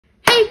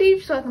Hi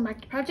peeps, welcome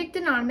back to Project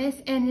Anonymous,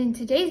 and in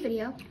today's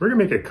video, we're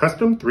gonna make a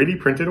custom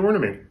 3D printed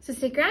ornament. So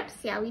stick around to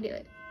see how we do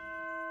it.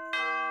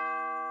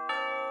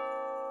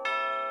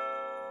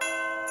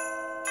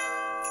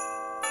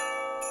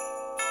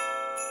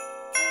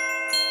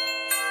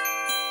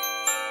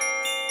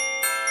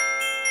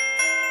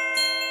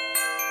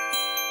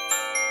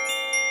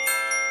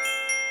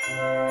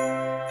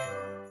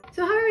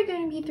 So how are we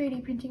going to be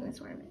 3D printing this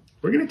ornament?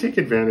 We're going to take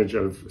advantage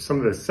of some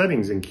of the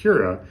settings in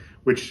Cura,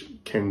 which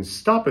can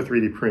stop a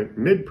 3D print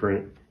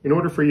mid-print in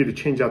order for you to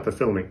change out the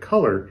filament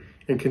color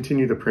and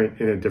continue the print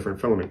in a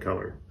different filament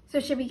color. So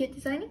should we get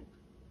designing?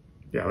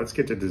 Yeah, let's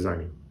get to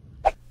designing.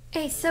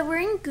 Okay, so we're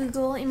in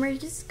Google and we're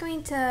just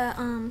going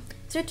to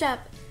search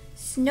up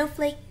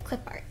Snowflake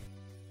clip art.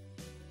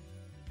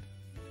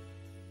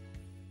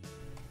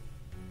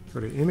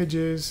 Go to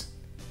images.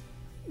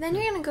 Then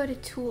you're going to go to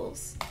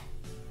tools.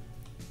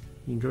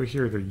 You can go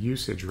here to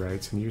usage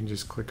rights and you can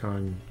just click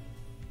on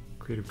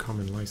Creative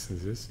Commons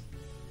licenses.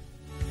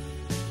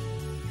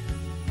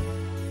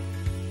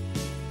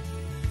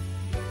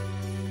 I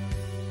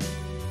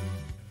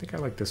think I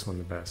like this one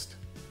the best.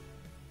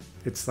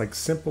 It's like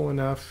simple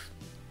enough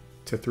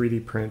to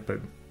 3D print, but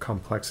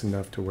complex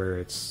enough to where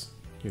it's,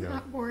 you know,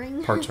 not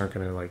boring. Parts aren't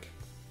gonna like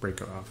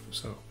break off.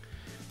 So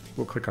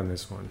we'll click on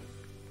this one.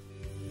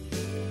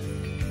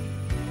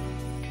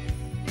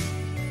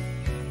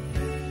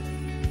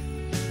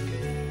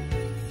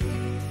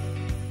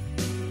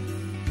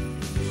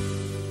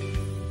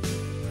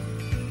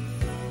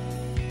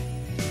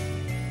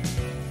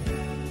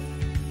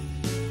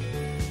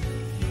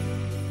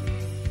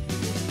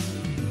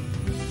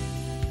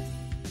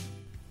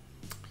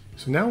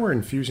 So now we're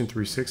in Fusion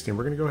 360 and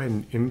we're going to go ahead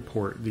and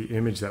import the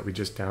image that we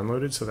just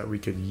downloaded so that we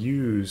could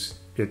use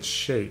its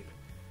shape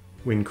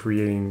when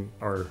creating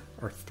our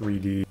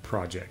 3D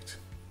project.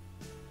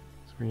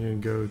 So we're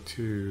going to go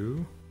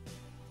to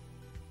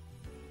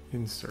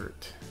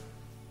Insert.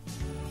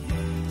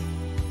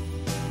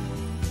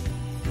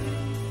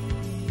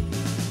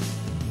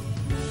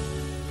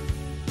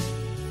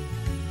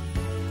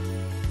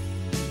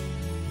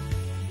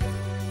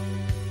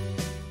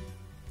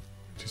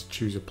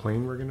 Choose a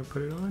plane we're going to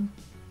put it on.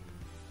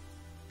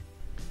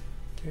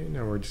 Okay,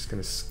 now we're just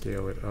going to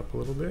scale it up a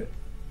little bit.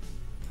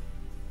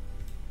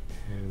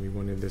 And we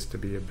wanted this to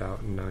be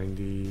about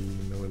 90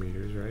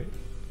 millimeters, right?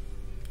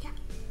 Yeah.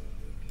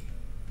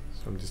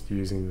 So I'm just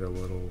using the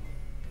little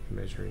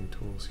measuring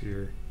tools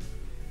here.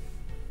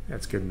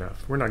 That's good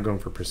enough. We're not going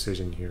for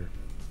precision here.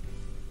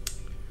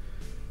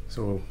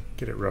 So we'll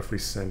get it roughly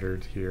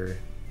centered here.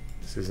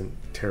 This isn't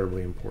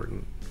terribly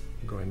important.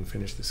 We'll go ahead and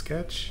finish the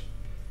sketch.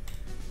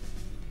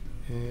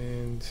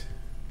 And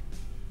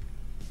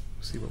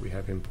see what we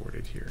have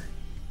imported here.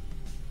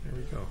 There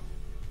we go.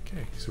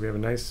 Okay, so we have a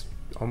nice,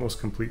 almost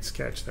complete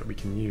sketch that we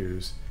can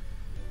use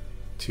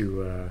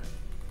to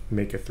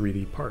make a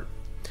 3D part.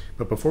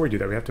 But before we do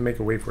that, we have to make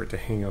a way for it to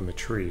hang on the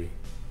tree,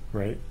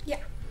 right? Yeah.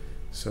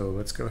 So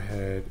let's go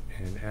ahead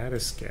and add a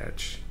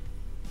sketch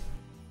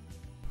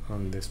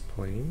on this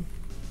plane.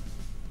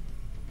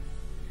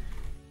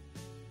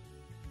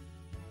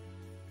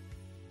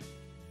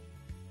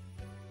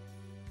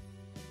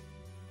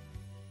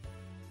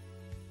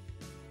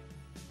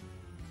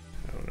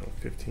 I don't know,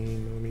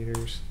 15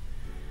 millimeters.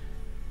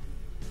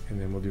 And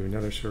then we'll do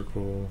another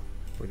circle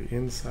for the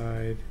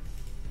inside.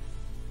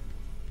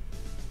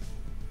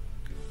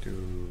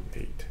 Do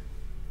 8.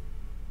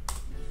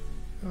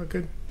 Oh,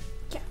 good.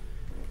 Yeah.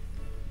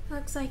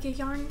 Looks like a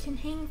yarn can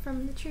hang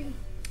from the tree.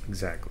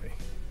 Exactly.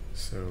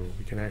 So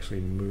we can actually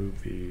move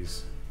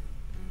these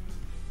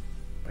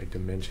by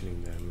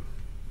dimensioning them.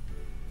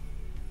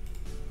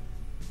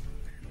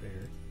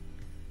 There.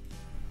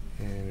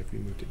 And if we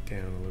moved it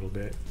down a little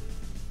bit,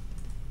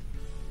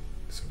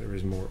 so there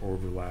is more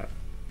overlap,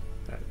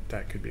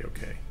 that could be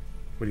okay.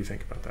 What do you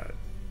think about that?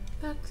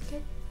 Looks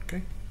good.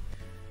 Okay.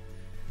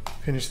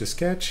 Finish the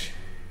sketch,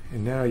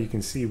 and now you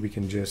can see we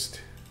can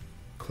just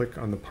click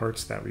on the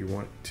parts that we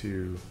want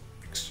to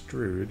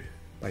extrude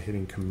by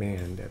hitting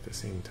Command at the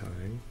same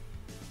time.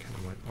 Kind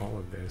of want all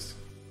of this.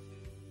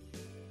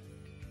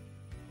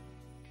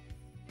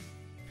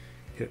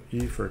 Hit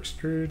E for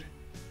extrude,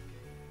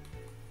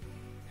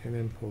 and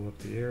then pull up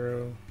the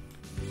arrow.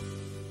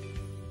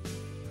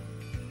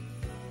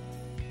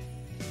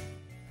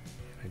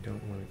 I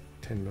don't want it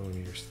 10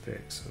 millimeters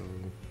thick, so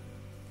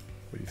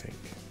what do you think?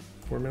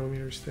 4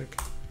 millimeters thick?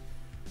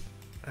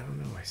 I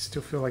don't know, I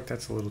still feel like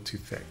that's a little too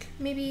thick.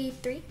 Maybe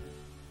 3?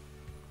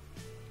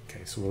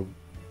 Okay, so we'll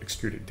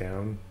extrude it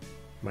down,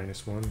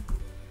 -1.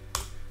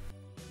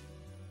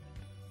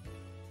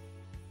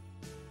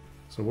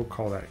 So we'll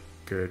call that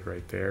good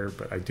right there,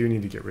 but I do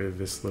need to get rid of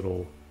this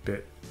little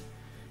bit.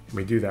 And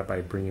we do that by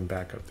bringing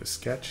back up the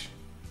sketch,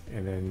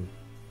 and then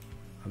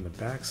on the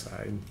back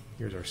side,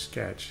 here's our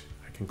sketch.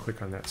 I can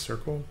click on that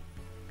circle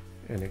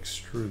and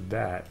extrude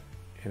that,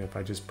 and if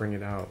I just bring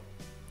it out,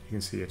 you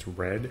can see it's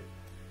red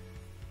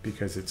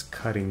because it's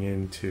cutting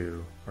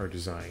into our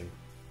design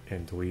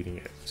and deleting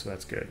it, so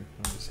that's good.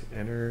 I'll just hit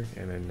enter,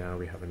 and then now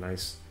we have a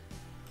nice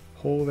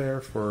hole there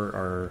for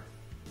our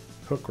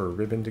hook or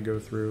ribbon to go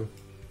through.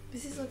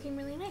 This is looking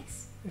really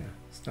nice. Yeah,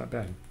 it's not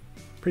bad.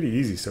 Pretty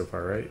easy so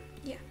far, right?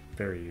 Yeah.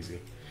 Very easy.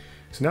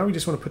 So now we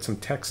just want to put some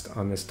text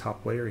on this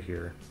top layer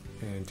here.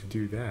 And to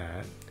do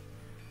that,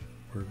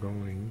 we're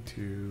going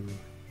to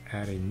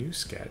add a new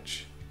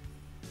sketch.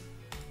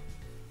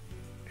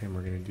 And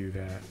we're going to do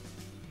that.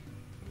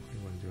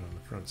 We want to do it on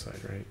the front side,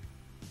 right?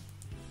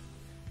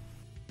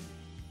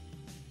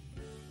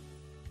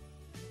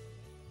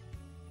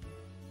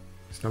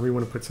 So now we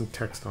want to put some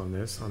text on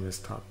this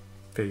top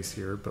face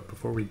here. But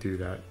before we do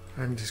that,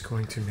 I'm just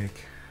going to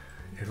make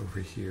it over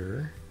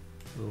here,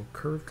 a little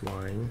curved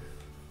line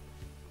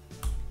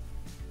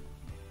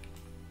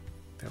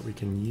that we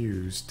can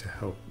use to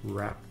help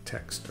wrap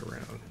text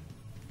around.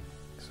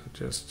 So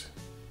just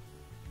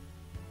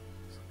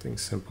something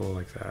simple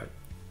like that.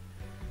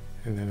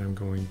 And then I'm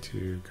going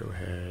to go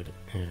ahead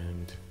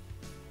and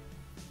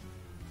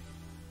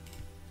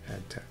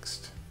add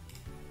text.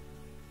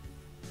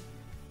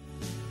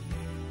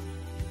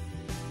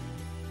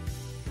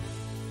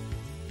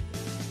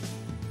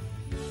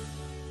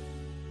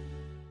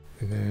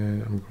 And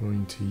then I'm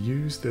going to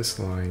use this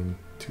line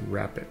to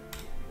wrap it.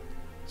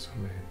 So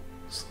I'm going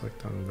to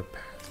select on the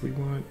path we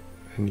want,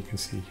 and you can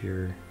see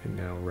here it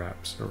now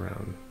wraps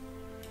around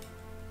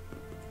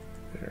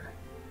there.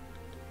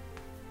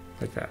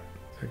 Like that.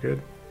 Is that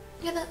good?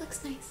 Yeah, that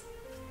looks nice.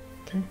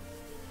 Okay.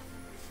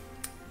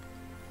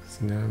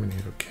 So now I'm going to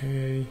hit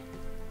OK.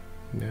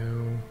 Now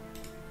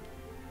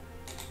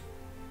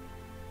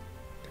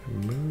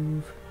I'm going to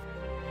move.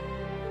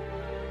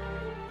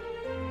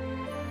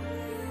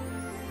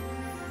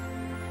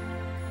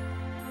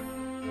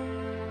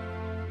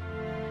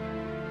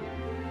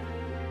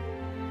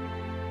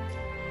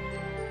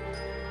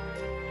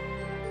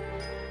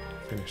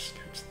 Finish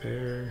sketch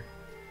there,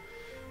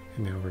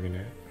 and now we're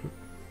gonna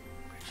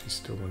actually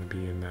still want to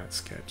be in that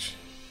sketch.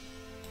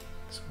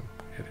 So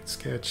edit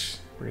sketch,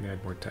 we're gonna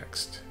add more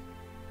text.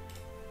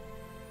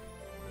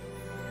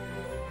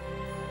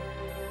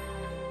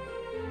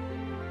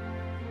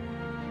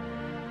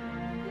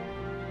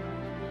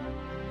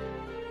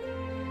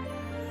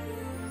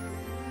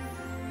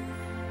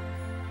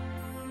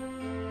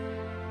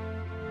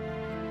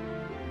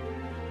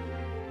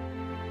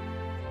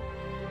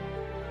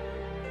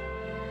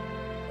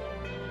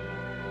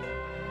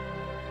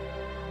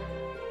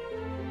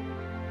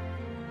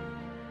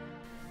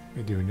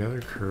 I do another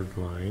curved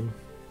line.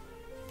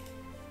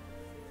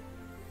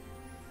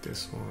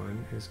 This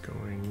one is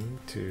going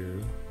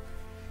to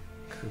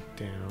curve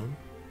down.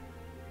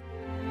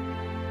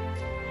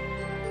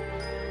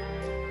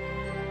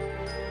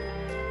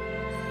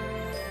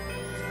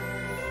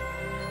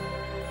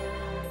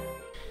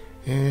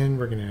 And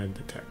we're going to add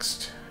the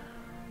text.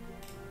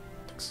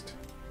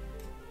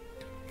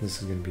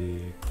 This is going to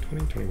be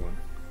 2021.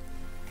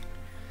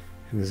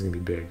 And this is going to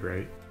be big,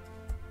 right?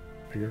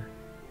 Bigger?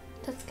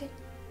 That's good.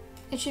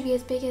 It should be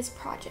as big as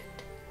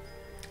project.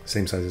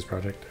 Same size as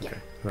project? Okay,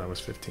 yeah. That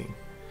was 15.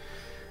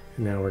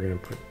 And now we're going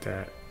to put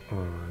that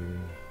on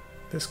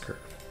this curve.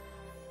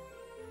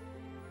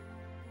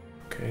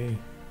 Okay.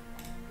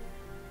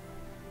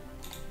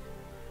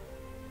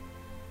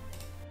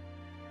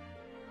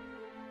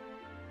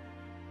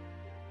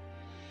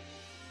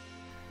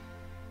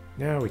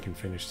 Now we can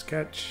finish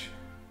sketch.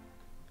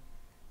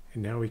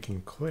 And now we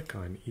can click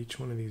on each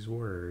one of these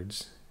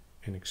words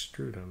and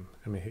extrude them.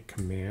 I'm going to hit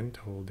Command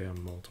to hold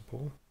down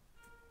multiple.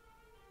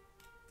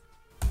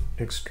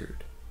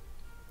 Extrude.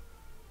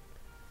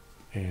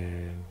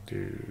 And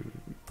do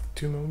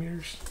 2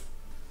 millimeters.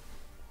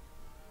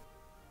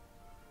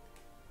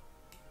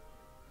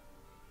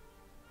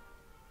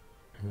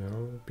 And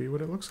that'll be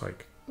what it looks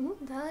like. Ooh,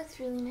 that looks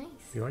really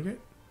nice. You like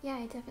it? Yeah,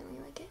 I definitely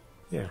like it.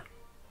 Yeah.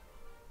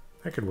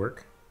 That could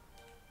work.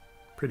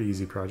 Pretty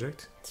easy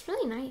project. It's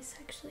really nice,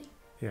 actually.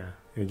 Yeah.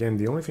 And again,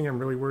 the only thing I'm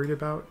really worried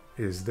about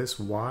is this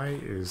Y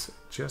is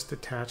just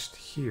attached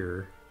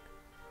here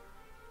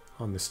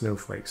on the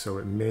snowflake, so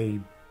it may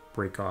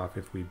break off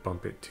if we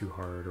bump it too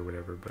hard or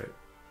whatever, but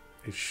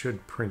it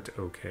should print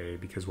okay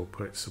because we'll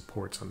put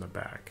supports on the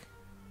back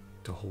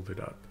to hold it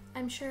up.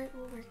 I'm sure it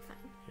will work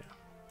fine.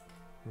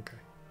 Yeah. Okay.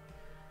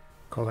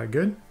 Call that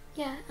good?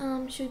 Yeah,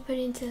 should we put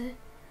it into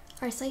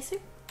our slicer?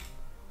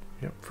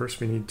 Yep. First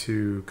we need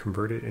to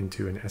convert it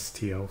into an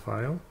STL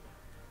file.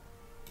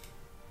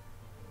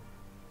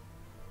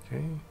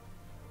 Okay.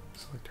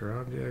 Select our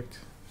object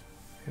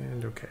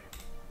and okay.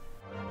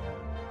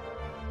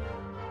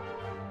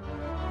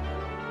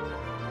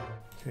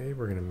 Okay,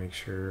 we're going to make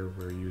sure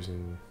we're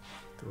using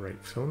the right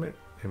filament,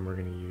 and we're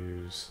going to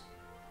use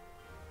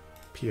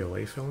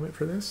PLA filament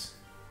for this.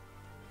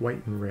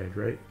 White and red,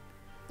 right?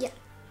 Yeah.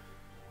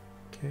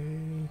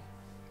 Okay.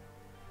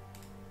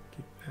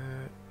 Keep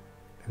that.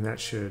 And that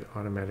should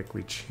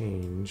automatically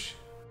change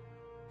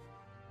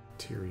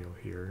material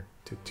here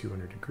to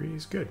 200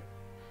 degrees. Good.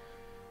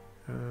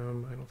 I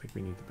don't think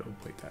we need to build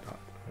plate that hot.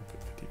 I'll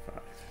put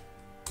 55.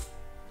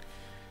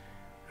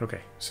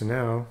 Okay, so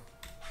now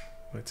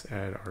let's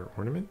add our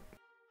ornament.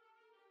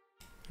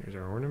 Here's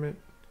our ornament.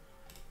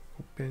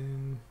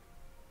 Open.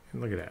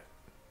 And look at that.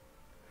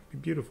 That'd be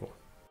beautiful.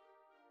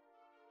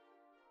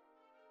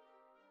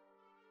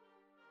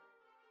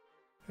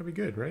 That'd be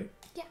good, right?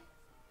 Yeah.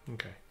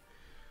 Okay.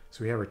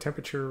 So we have our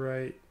temperature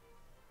right.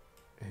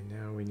 And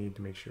now we need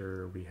to make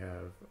sure we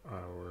have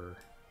our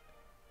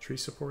tree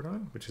support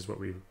on, which is what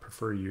we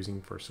prefer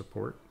using for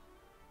support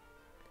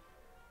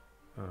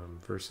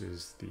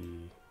versus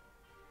the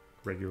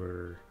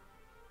regular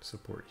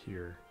support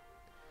here.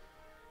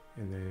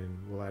 And then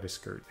we'll add a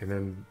skirt. And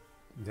then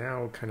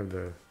now kind of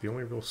the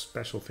only real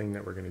special thing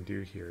that we're going to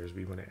do here is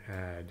we want to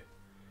add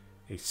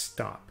a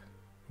stop.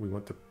 We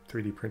want the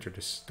 3D printer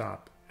to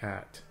stop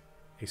at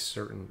a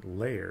certain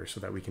layer so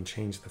that we can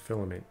change the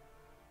filament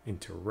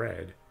into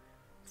red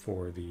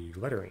for the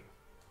lettering,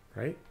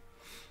 right?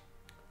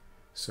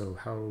 So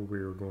how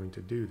we're going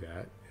to do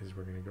that is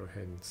we're going to go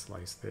ahead and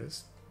slice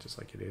this just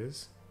like it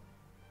is.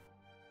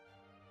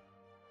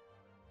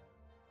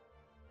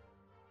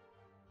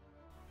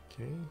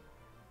 Okay,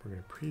 we're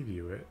going to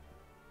preview it.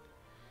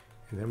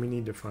 And then we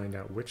need to find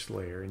out which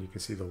layer, and you can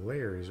see the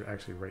layer is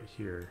actually right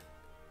here.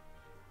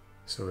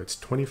 So it's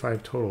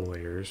 25 total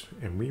layers,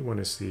 and we want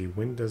to see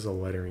when does the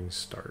lettering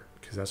start,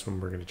 because that's when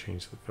we're going to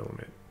change the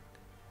filament.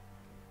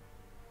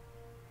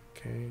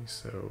 Okay,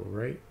 so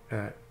right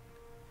at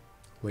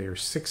layer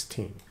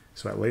 16.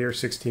 So at layer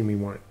 16 we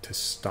want to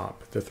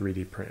stop the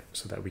 3D print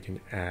so that we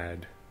can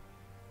add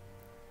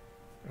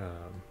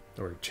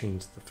or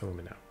change the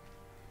filament out.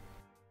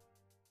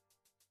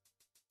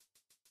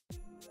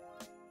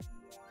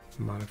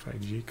 Modify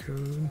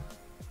G-code,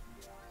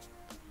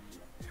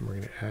 and we're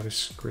going to add a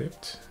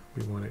script.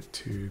 We want it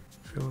to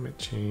filament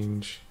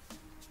change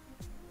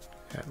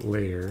at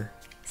layer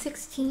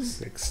 16.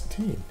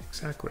 16,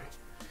 exactly.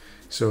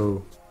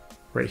 So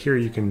right here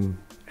you can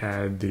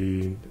add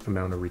the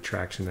amount of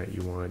retraction that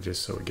you want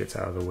just so it gets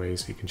out of the way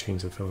so you can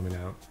change the filament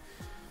out.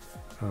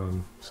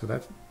 So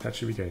that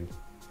should be good.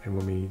 And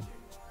when we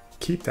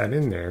keep that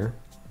in there,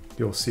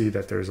 you'll see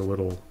that there's a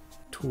little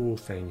tool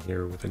thing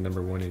here with the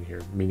number 1 in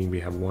here, meaning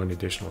we have one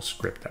additional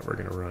script that we're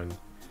going to run.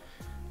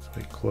 So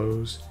we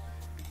close,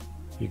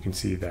 you can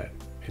see that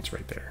it's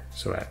right there.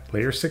 So at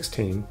layer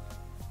 16,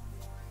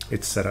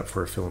 it's set up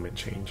for a filament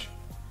change.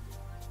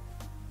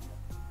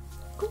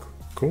 Cool.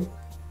 Cool?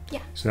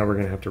 Yeah. So now we're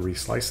going to have to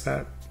reslice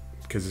that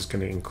because it's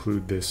going to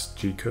include this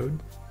G code,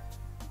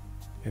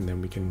 and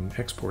then we can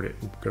export it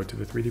and go to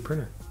the 3D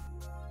printer.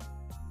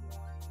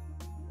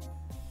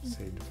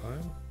 Save the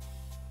file.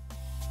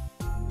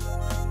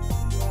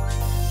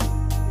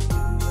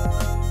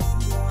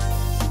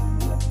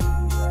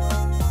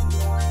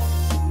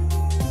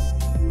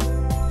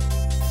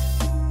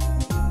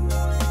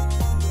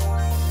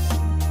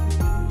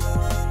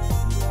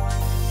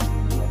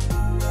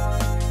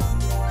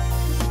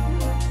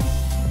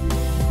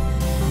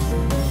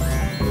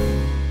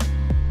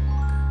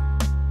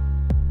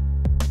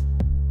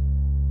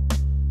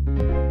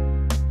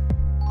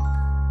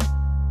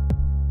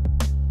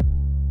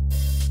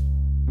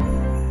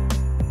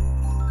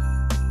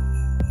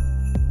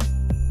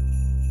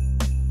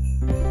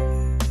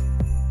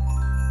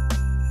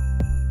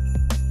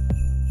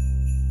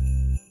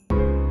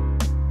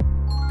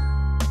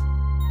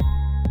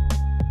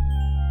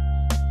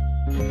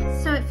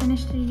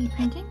 Finished 3D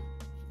printing?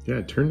 Yeah,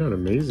 it turned out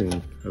amazing.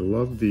 I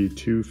love the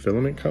 2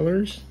 filament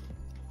colors.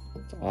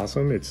 It's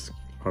awesome. It's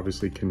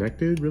obviously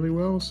connected really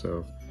well,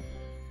 so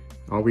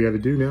all we have to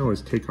do now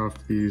is take off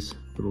these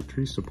little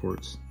tree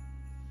supports.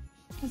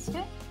 That's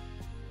good.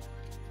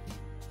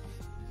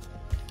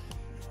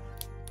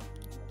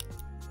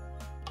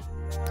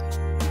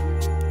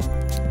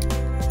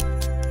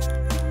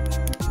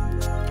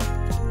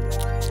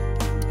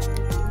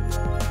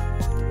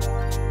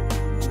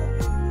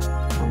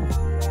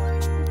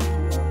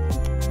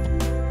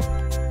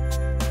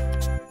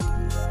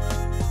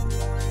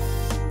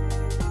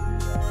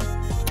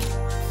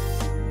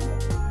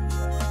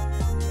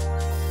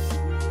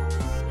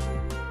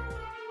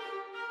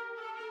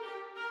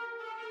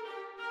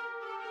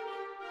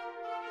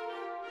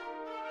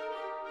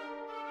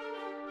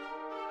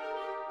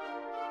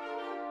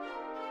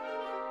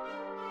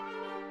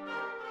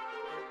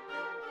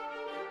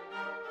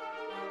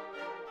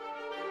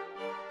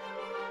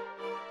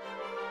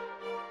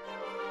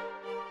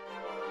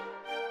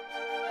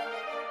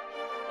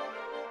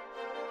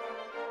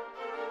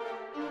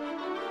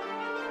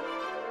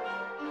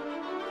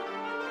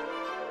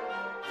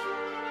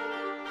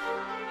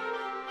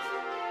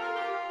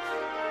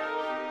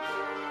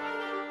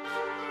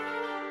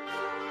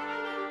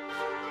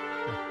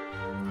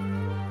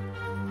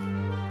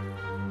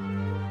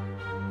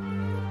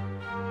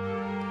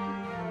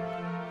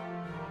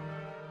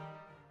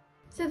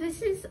 So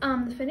this is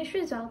the finished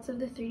results of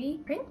the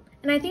 3D print,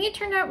 and I think it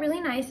turned out really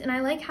nice, and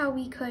I like how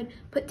we could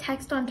put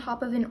text on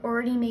top of an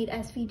already made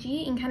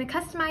SVG and kind of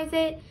customize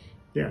it.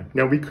 Yeah,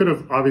 now we could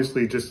have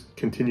obviously just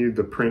continued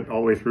the print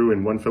all the way through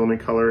in one filament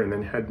color and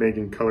then had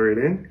Megan color it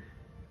in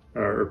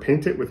or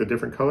paint it with a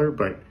different color,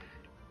 but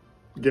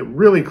get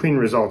really clean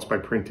results by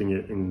printing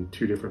it in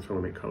 2 different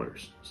filament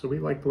colors. So we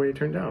like the way it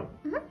turned out.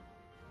 Mm-hmm.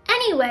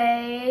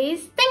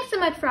 Anyways, thanks so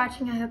much for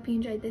watching. I hope you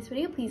enjoyed this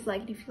video. Please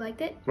like it if you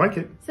liked it. Like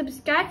it.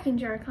 Subscribe if you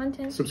enjoy our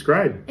content.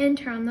 Subscribe. And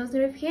turn on those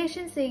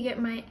notifications so you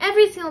get my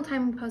every single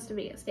time we post a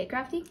video. Stay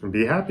crafty. And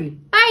be happy.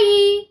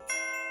 Bye!